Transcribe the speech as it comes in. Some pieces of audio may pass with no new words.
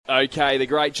Okay, the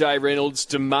great Jay Reynolds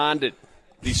demanded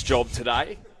this job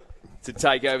today to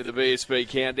take over the BSB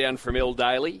Countdown from El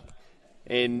Daly.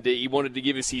 And he wanted to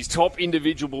give us his top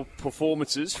individual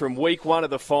performances from week one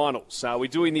of the finals. So are we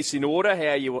doing this in order?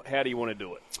 How do you want to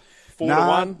do it? 4 to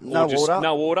 1? No order.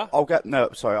 No order?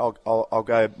 I'll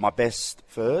go my best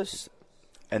first,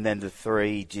 and then the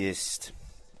three just...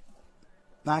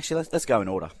 No, actually, let's go in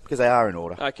order, because they are in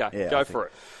order. Okay, yeah, go for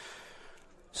it.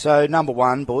 So, number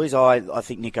one, boys, I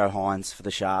think Nico Hines for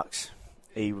the Sharks.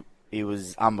 He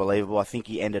was unbelievable. I think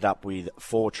he ended up with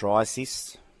 4 try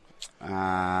assists.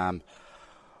 I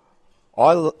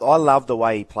love the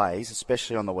way he plays,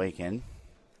 especially on the weekend.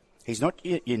 He's not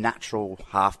your natural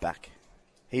halfback.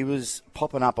 He was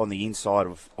popping up on the inside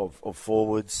of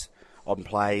forwards on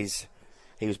plays.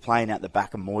 He was playing out the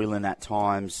back of Moylan at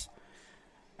times.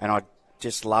 And I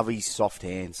just love his soft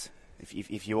hands.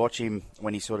 If you watch him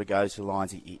when he sort of goes to the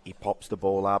lines, he pops the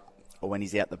ball up. Or when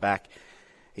he's out the back,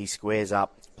 he squares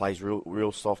up, plays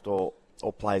real soft or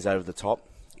plays over the top.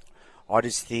 I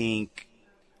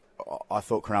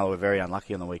thought Cronulla were very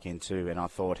unlucky on the weekend too, and I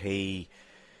thought he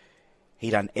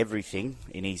done everything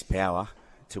in his power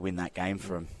to win that game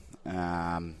for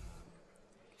him.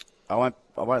 I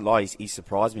won't lie, he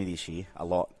surprised me this year a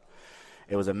lot.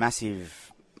 It was a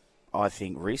massive, I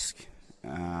think, risk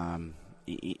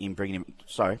in bringing him.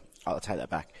 Sorry, I'll take that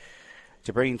back.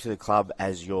 To bring him to the club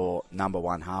as your number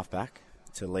one halfback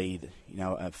to lead,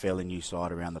 a fairly new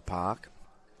side around the park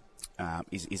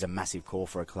is a massive call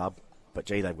for a club. But,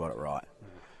 gee, they've got it right.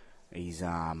 He's,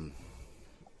 because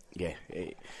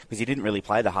he didn't really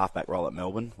play the halfback role at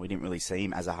Melbourne. We didn't really see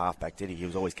him as a halfback, did he? He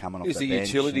was always coming off the bench. He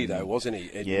was the utility, though, wasn't he,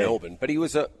 at Melbourne? But he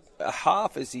was a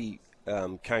half as he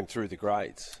came through the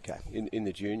grades in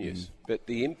the juniors. But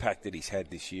the impact that he's had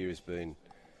this year has been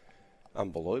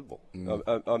unbelievable.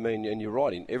 I mean, and you're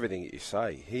right in everything that you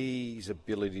say. His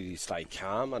ability to stay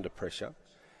calm under pressure,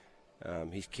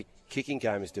 his kicking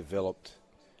game has developed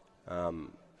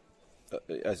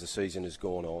as the season has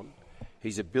gone on.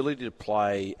 His ability to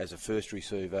play as a first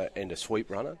receiver and a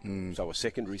sweep runner, so a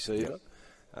second receiver,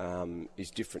 is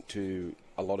different to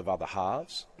a lot of other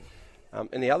halves.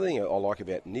 And the other thing I like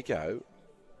about Nico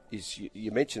is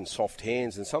you mentioned soft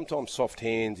hands, and sometimes soft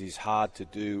hands is hard to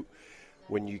do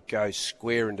when you go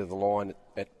square into the line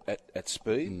at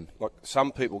speed. Like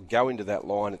some people go into that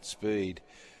line at speed,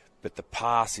 but the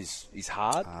pass is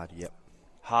hard.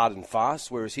 Hard and fast,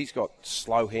 whereas he's got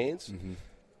slow hands.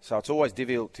 So it's always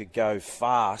difficult to go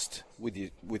fast with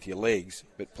your legs,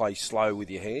 but play slow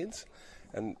with your hands,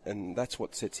 and that's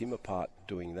what sets him apart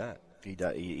doing that. He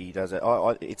does it.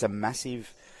 It's a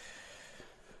massive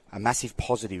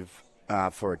positive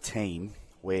for a team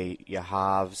where your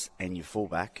halves and your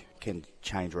fullback can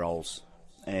change roles,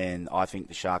 and I think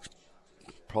the Sharks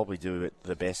probably do it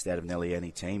the best out of nearly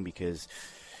any team because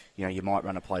you might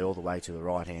run a play all the way to the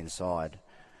right hand side.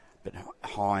 But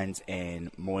Hines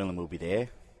and Moylan will be there,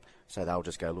 so they'll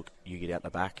just go, look, you get out the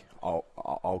back,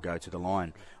 I'll go to the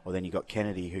line. Or then you've got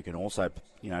Kennedy, who can also,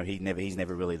 he's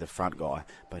never really the front guy,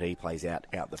 but he plays out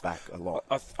the back a lot.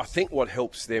 I think what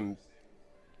helps them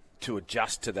to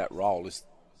adjust to that role is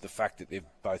the fact that they've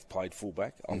both played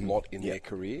fullback a lot in their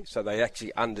career, so they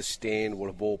actually understand what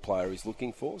a ball player is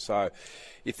looking for. So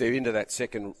if they're into that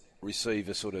second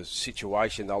receiver sort of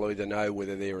situation, they'll either know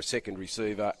whether they're a second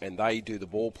receiver and they do the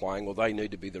ball playing, or they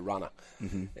need to be the runner,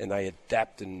 and they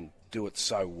adapt and do it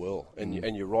so well. And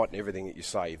you're right in everything that you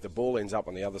say. If the ball ends up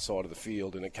on the other side of the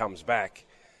field and it comes back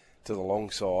to the long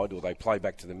side, or they play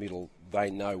back to the middle, they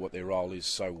know what their role is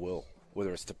so well.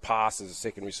 Whether it's to pass as a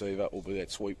second receiver or be that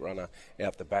sweep runner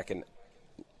out the back and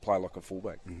play like a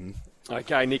fullback.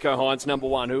 Okay, Nico Hines, number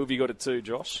one. Who have you got at 2,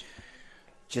 Josh?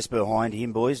 Just behind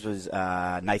him, boys, was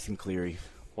Nathan Cleary.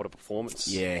 What a performance.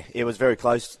 Yeah, it was very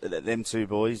close, them two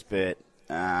boys, but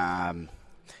I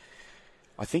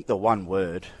think the one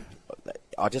word,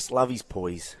 I just love his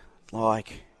poise.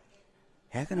 Like,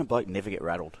 how can a bloke never get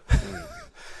rattled?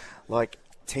 Like,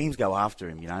 teams go after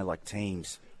him,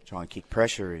 teams try and kick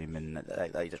pressure at him, and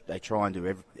they try and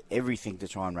do everything to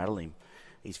try and rattle him.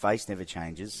 His face never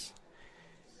changes.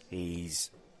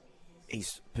 His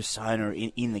persona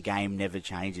in the game never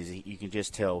changes. You can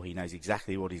just tell he knows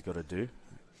exactly what he's got to do.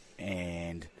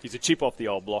 And he's a chip off the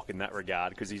old block in that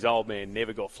regard, because his old man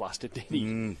never got flustered, did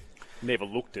he? Never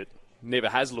looked it. Never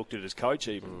has looked at as coach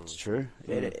even. It's true.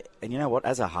 And you know what?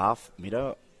 As a half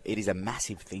midder, it is a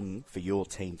massive thing for your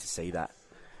team to see that.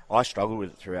 I struggled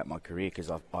with it throughout my career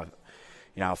because I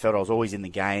felt I was always in the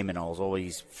game and I was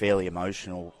always fairly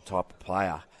emotional type of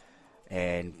player.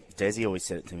 And Desi always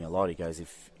said it to me a lot. He goes,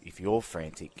 if you're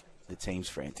frantic, the team's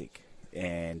frantic.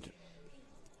 And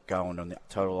going on the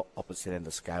total opposite end of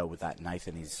the scale with that.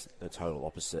 Nathan is the total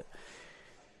opposite.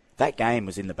 That game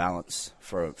was in the balance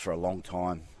for a long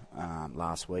time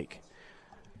last week,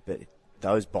 but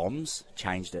those bombs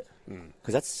changed it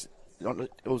because it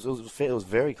was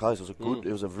very close. It was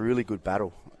it was a really good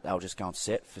battle. They were just going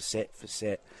set for set for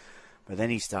set, but then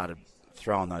he started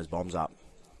throwing those bombs up,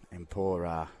 and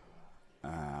poor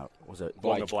was it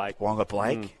Wonga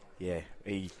Blake? Yeah,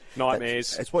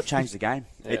 nightmares. It's what changed the game.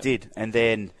 Yeah. It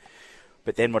did,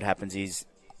 but then what happens is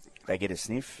they get a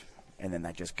sniff, and then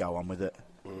they just go on with it.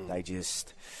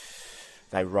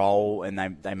 They roll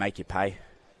and they make you pay.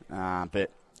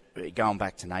 But going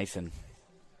back to Nathan,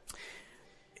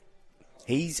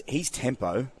 his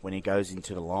tempo when he goes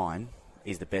into the line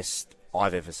is the best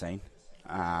I've ever seen.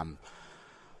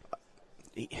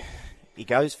 He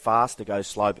goes faster, goes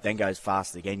slow, but then goes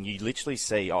faster again. You literally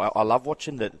see. I love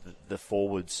watching the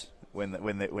forwards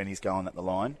when he's going at the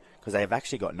line because they have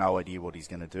actually got no idea what he's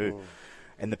going to do.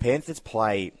 And the Panthers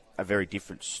play a very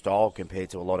different style compared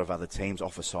to a lot of other teams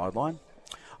off a sideline.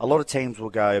 A lot of teams will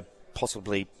go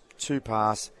possibly 2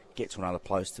 pass, get to another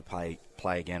post to play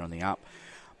again on the up.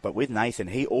 But with Nathan,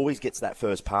 he always gets that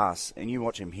first pass, and you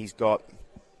watch him.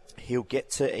 He'll get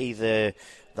to either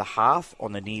the half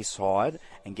on the near side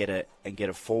and get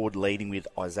a forward leading with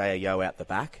Isaiah Yeo out the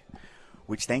back,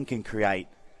 which then can create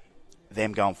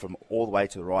them going from all the way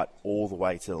to the right, all the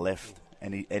way to the left,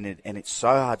 and it's so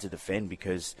hard to defend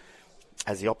because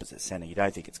as the opposite centre, you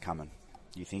don't think it's coming.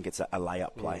 You think it's a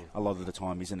layup play a lot of the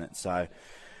time, isn't it? So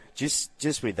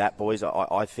just with that, boys,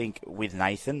 I think with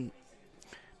Nathan,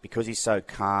 because he's so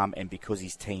calm and because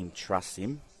his team trusts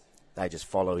him, they just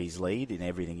follow his lead in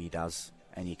everything he does,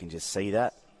 and you can just see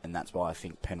that, and that's why I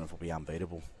think Penrith will be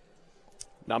unbeatable.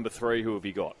 Number 3, who have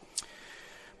you got?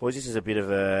 Boys, this is a bit of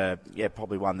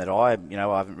probably one that I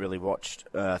haven't really watched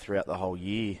throughout the whole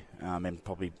year, and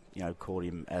probably called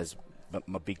him as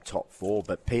my big top 4.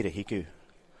 But Peter Hiku,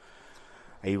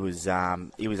 he was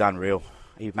unreal.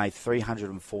 He made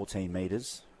 314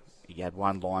 metres. He had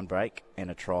 1 line break and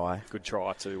a try. Good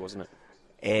try too, wasn't it?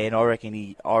 And I reckon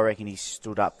he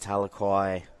stood up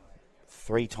Talakai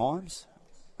 3 times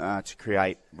to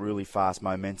create really fast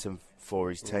momentum for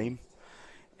his team.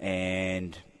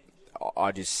 And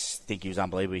I just think he was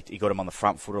unbelievable. He got him on the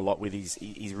front foot a lot with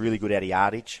he's really good out of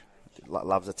yardage.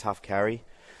 Loves a tough carry.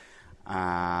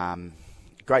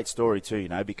 Great story too,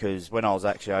 because when I was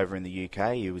actually over in the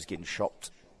UK, he was getting shopped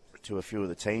to a few of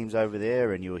the teams over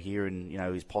there, and you were hearing,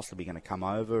 he's possibly going to come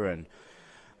over, and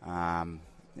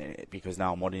because no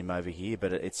one wanted him over here.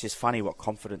 But it's just funny what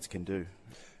confidence can do.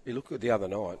 You look at the other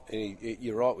night, and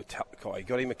you're right with Talakai. He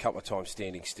got him a couple of times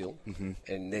standing still,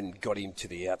 and then got him to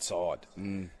the outside.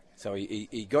 So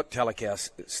he got Talakai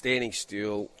standing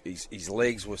still. His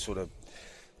legs were sort of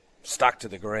stuck to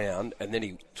the ground, and then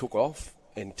he took off,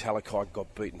 and Talakai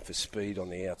got beaten for speed on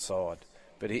the outside.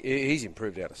 But he's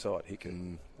improved out of sight. He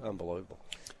can, unbelievable.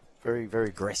 Very, very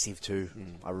aggressive too.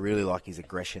 I really like his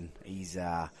aggression. He's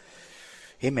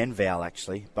him and Val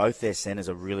actually, both their centres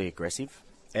are really aggressive.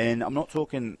 And I'm not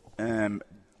talking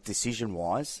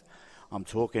decision-wise. I'm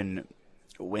talking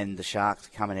when the Sharks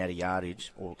are coming out of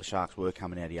yardage, or the Sharks were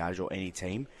coming out of yardage, or any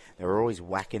team, they were always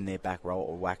whacking their back row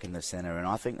or whacking the centre. And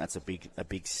I think that's a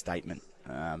big statement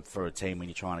for a team when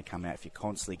you're trying to come out. If you're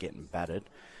constantly getting battered,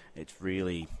 it's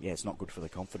really, it's not good for the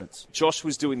confidence. Josh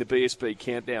was doing the BSB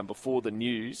Countdown before the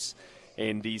news,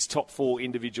 and his top 4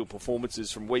 individual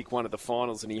performances from week 1 of the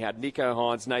finals, and he had Nico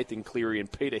Hines, Nathan Cleary and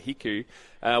Peter Hiku.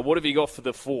 What have you got for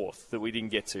the 4th that we didn't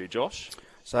get to, Josh?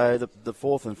 So the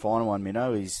 4th and final one,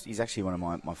 he's actually one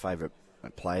of my favourite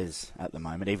players at the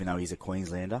moment, even though he's a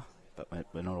Queenslander, but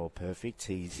we're not all perfect.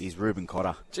 He's Ruben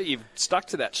Cotter. Gee, you've stuck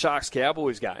to that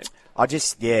Sharks-Cowboys game.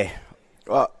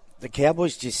 Well, the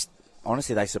Cowboys just...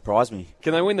 Honestly, they surprised me.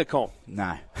 Can they win the comp?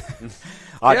 No.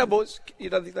 Cowboys,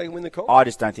 you don't think they can win the comp? I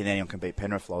just don't think anyone can beat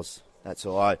Penrith, Loz. That's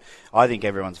all. I think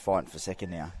everyone's fighting for second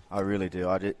now. I really do.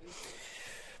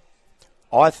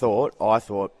 I thought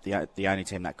the only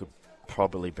team that could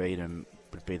probably beat them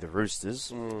would be the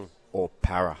Roosters or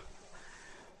Para.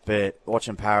 But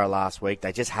watching Para last week,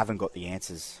 they just haven't got the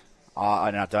answers.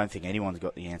 And I don't think anyone's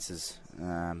got the answers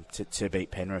to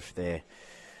beat Penrith. They're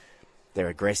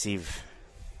aggressive.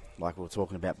 Like we were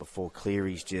talking about before,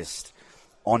 Cleary's just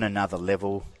on another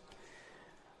level.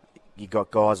 You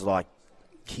got guys like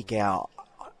Kick-Out.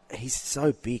 He's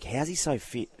so big. How's he so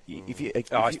fit?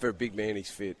 He's for a big man.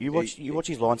 He's fit. You watch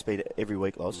his line speed every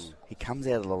week, Loz. He comes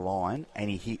out of the line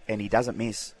and he doesn't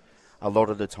miss a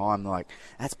lot of the time. Like,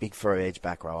 that's big for an edge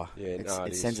back rower. Yeah,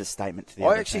 it sends a statement to the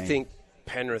other team. I actually think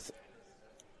Penrith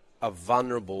are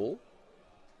vulnerable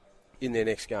in their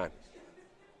next game.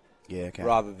 Yeah, okay.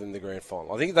 rather than the grand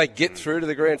final. I think if they get through to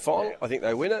the grand final, I think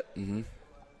they win it. Mm-hmm.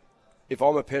 If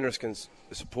I'm a Penrith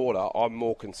supporter, I'm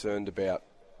more concerned about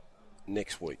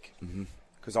next week.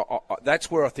 Because that's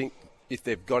where I think if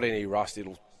they've got any rust,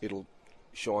 it'll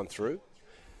shine through.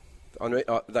 I mean,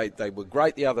 they were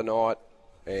great the other night,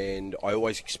 and I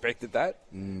always expected that.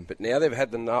 But now they've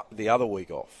had the other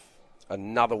week off.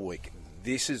 Another week.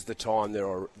 This is the time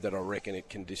that I reckon it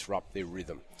can disrupt their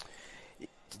rhythm.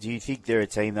 Do you think they're a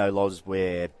team, though, Loz,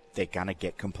 where they're going to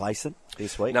get complacent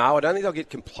this week? No, I don't think they'll get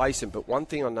complacent, but one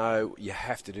thing I know you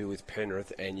have to do with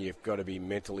Penrith, and you've got to be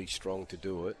mentally strong to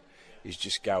do it, is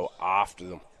just go after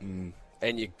them.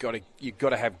 And you've got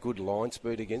to have good line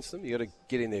speed against them. You've got to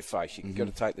get in their face. You've got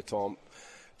to take the time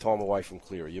away from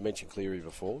Cleary. You mentioned Cleary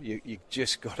before. You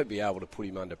just got to be able to put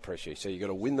him under pressure. So you've got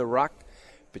to win the ruck,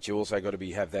 but you also got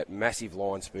to have that massive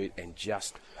line speed and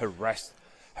just harass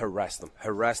them.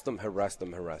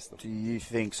 Do you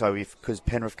think so? Because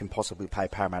Penrith can possibly play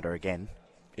Parramatta again,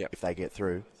 if they get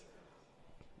through.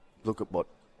 Look at what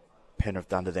Penrith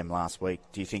done to them last week.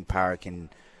 Do you think Para can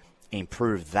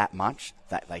improve that much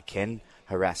that they can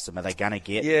harass them? Are they going to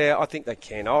get? Yeah, I think they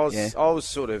can. I was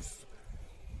sort of,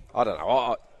 I don't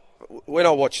know. When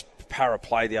I watched Para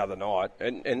play the other night,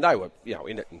 and they were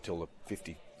in it until the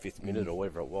 55th minute or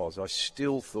whatever it was, I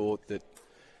still thought that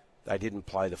they didn't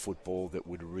play the football that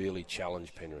would really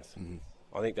challenge Penrith.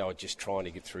 I think they were just trying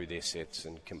to get through their sets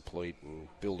and complete and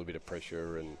build a bit of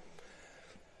pressure. And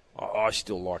I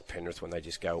still like Penrith when they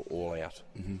just go all out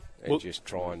and just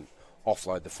try and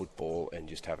offload the football and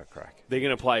just have a crack. They're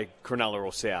going to play Cronulla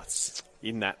or Souths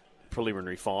in that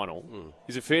preliminary final.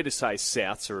 Is it fair to say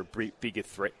Souths are a bigger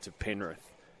threat to Penrith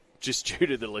just due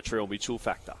to the Latrell Mitchell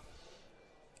factor?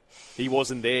 He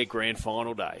wasn't there grand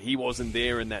final day. He wasn't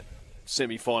there in that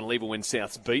semi-final even when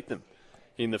Souths beat them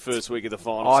in the first week of the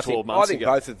finals 12 months ago.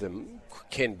 I think both of them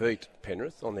can beat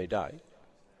Penrith on their day,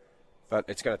 but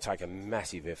it's going to take a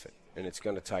massive effort, and it's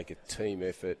going to take a team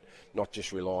effort, not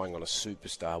just relying on one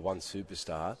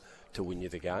superstar to win you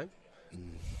the game.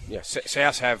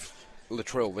 Souths have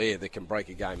Latrell there that can break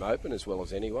a game open as well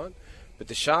as anyone, but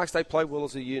the Sharks, they play well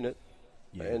as a unit,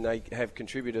 and they have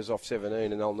contributors off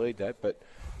 17, and they'll need that. But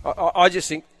I just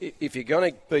think if you're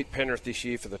going to beat Penrith this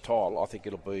year for the title, I think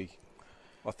it'll be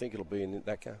in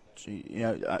that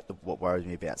game. What worries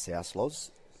me about South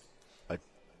Loz,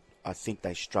 I think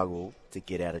they struggle to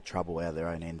get out of trouble out of their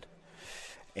own end.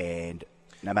 And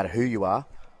no matter who you are,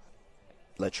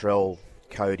 Latrell,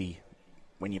 Cody,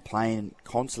 when you're playing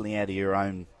constantly out of your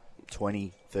own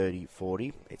 20, 30,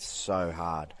 40, it's so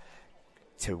hard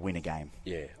to win a game.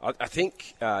 Yeah, I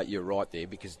think you're right there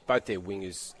because both their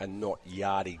wingers are not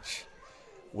yardage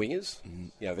wingers.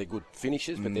 They're good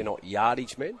finishers, but they're not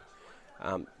yardage men.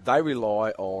 They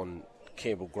rely on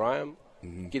Campbell Graham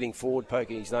getting forward,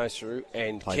 poking his nose through,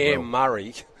 and Cam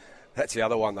Murray. That's the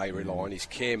other one they rely on, is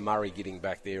Cam Murray getting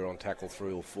back there on tackle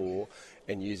 3 or 4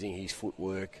 and using his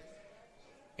footwork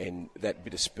and that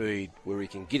bit of speed where he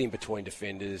can get in between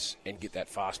defenders and get that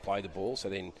fast play the ball. So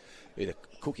then either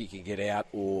Cookie can get out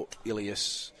or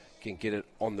Ilias can get it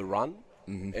on the run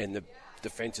and the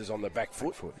defence is on the back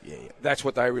foot. That's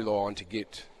what they rely on to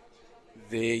get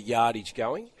their yardage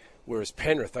going. Whereas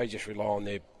Penrith, they just rely on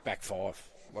their back 5,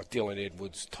 like Dylan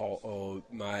Edwards,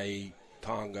 May,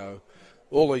 Tango,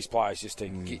 all these players just to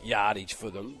get yardage for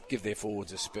them, give their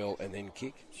forwards a spell and then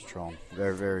kick. Strong.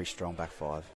 Very, very strong back 5.